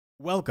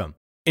Welcome.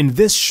 In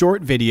this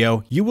short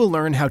video, you will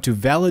learn how to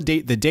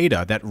validate the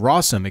data that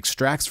Rossum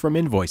extracts from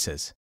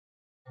invoices.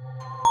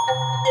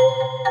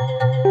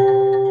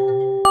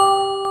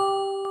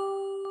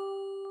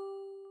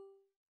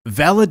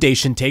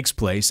 Validation takes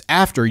place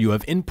after you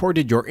have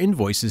imported your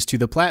invoices to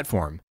the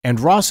platform, and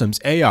Rossum's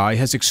AI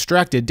has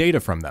extracted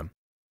data from them.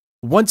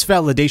 Once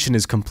validation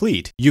is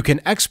complete, you can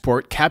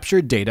export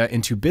captured data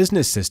into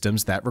business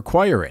systems that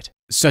require it,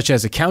 such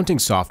as accounting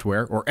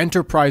software or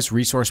enterprise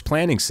resource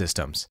planning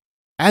systems.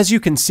 As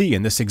you can see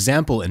in this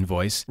example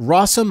invoice,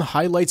 Rossum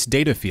highlights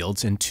data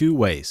fields in two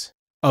ways.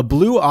 A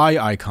blue eye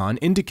icon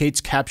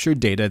indicates captured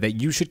data that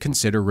you should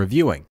consider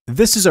reviewing.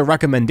 This is a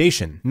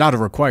recommendation, not a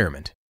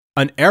requirement.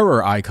 An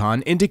error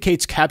icon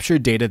indicates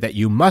captured data that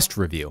you must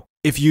review.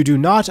 If you do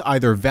not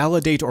either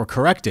validate or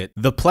correct it,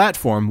 the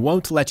platform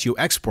won't let you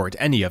export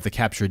any of the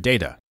captured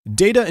data.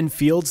 Data in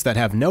fields that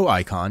have no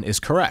icon is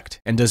correct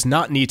and does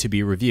not need to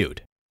be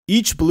reviewed.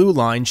 Each blue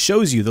line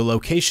shows you the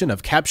location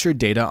of captured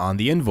data on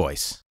the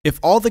invoice. If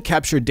all the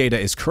captured data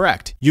is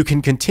correct, you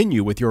can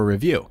continue with your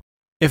review.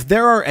 If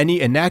there are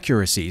any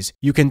inaccuracies,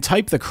 you can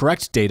type the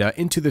correct data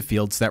into the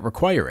fields that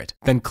require it,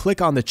 then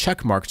click on the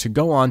check mark to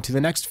go on to the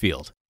next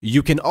field.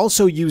 You can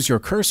also use your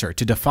cursor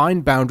to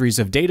define boundaries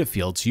of data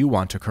fields you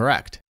want to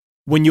correct.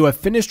 When you have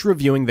finished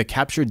reviewing the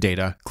captured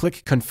data,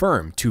 click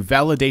Confirm to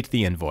validate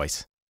the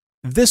invoice.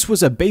 This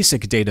was a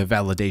basic data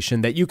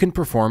validation that you can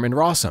perform in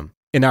Rossum.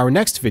 In our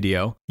next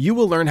video, you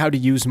will learn how to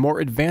use more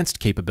advanced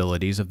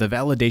capabilities of the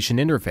validation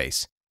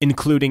interface,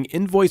 including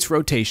invoice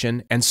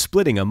rotation and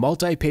splitting a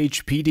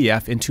multi-page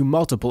PDF into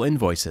multiple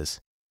invoices.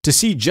 To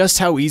see just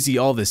how easy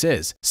all this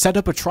is, set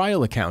up a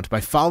trial account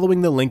by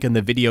following the link in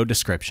the video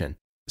description.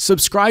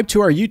 Subscribe to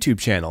our YouTube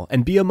channel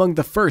and be among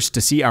the first to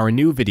see our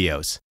new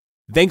videos.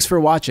 Thanks for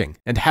watching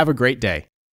and have a great day.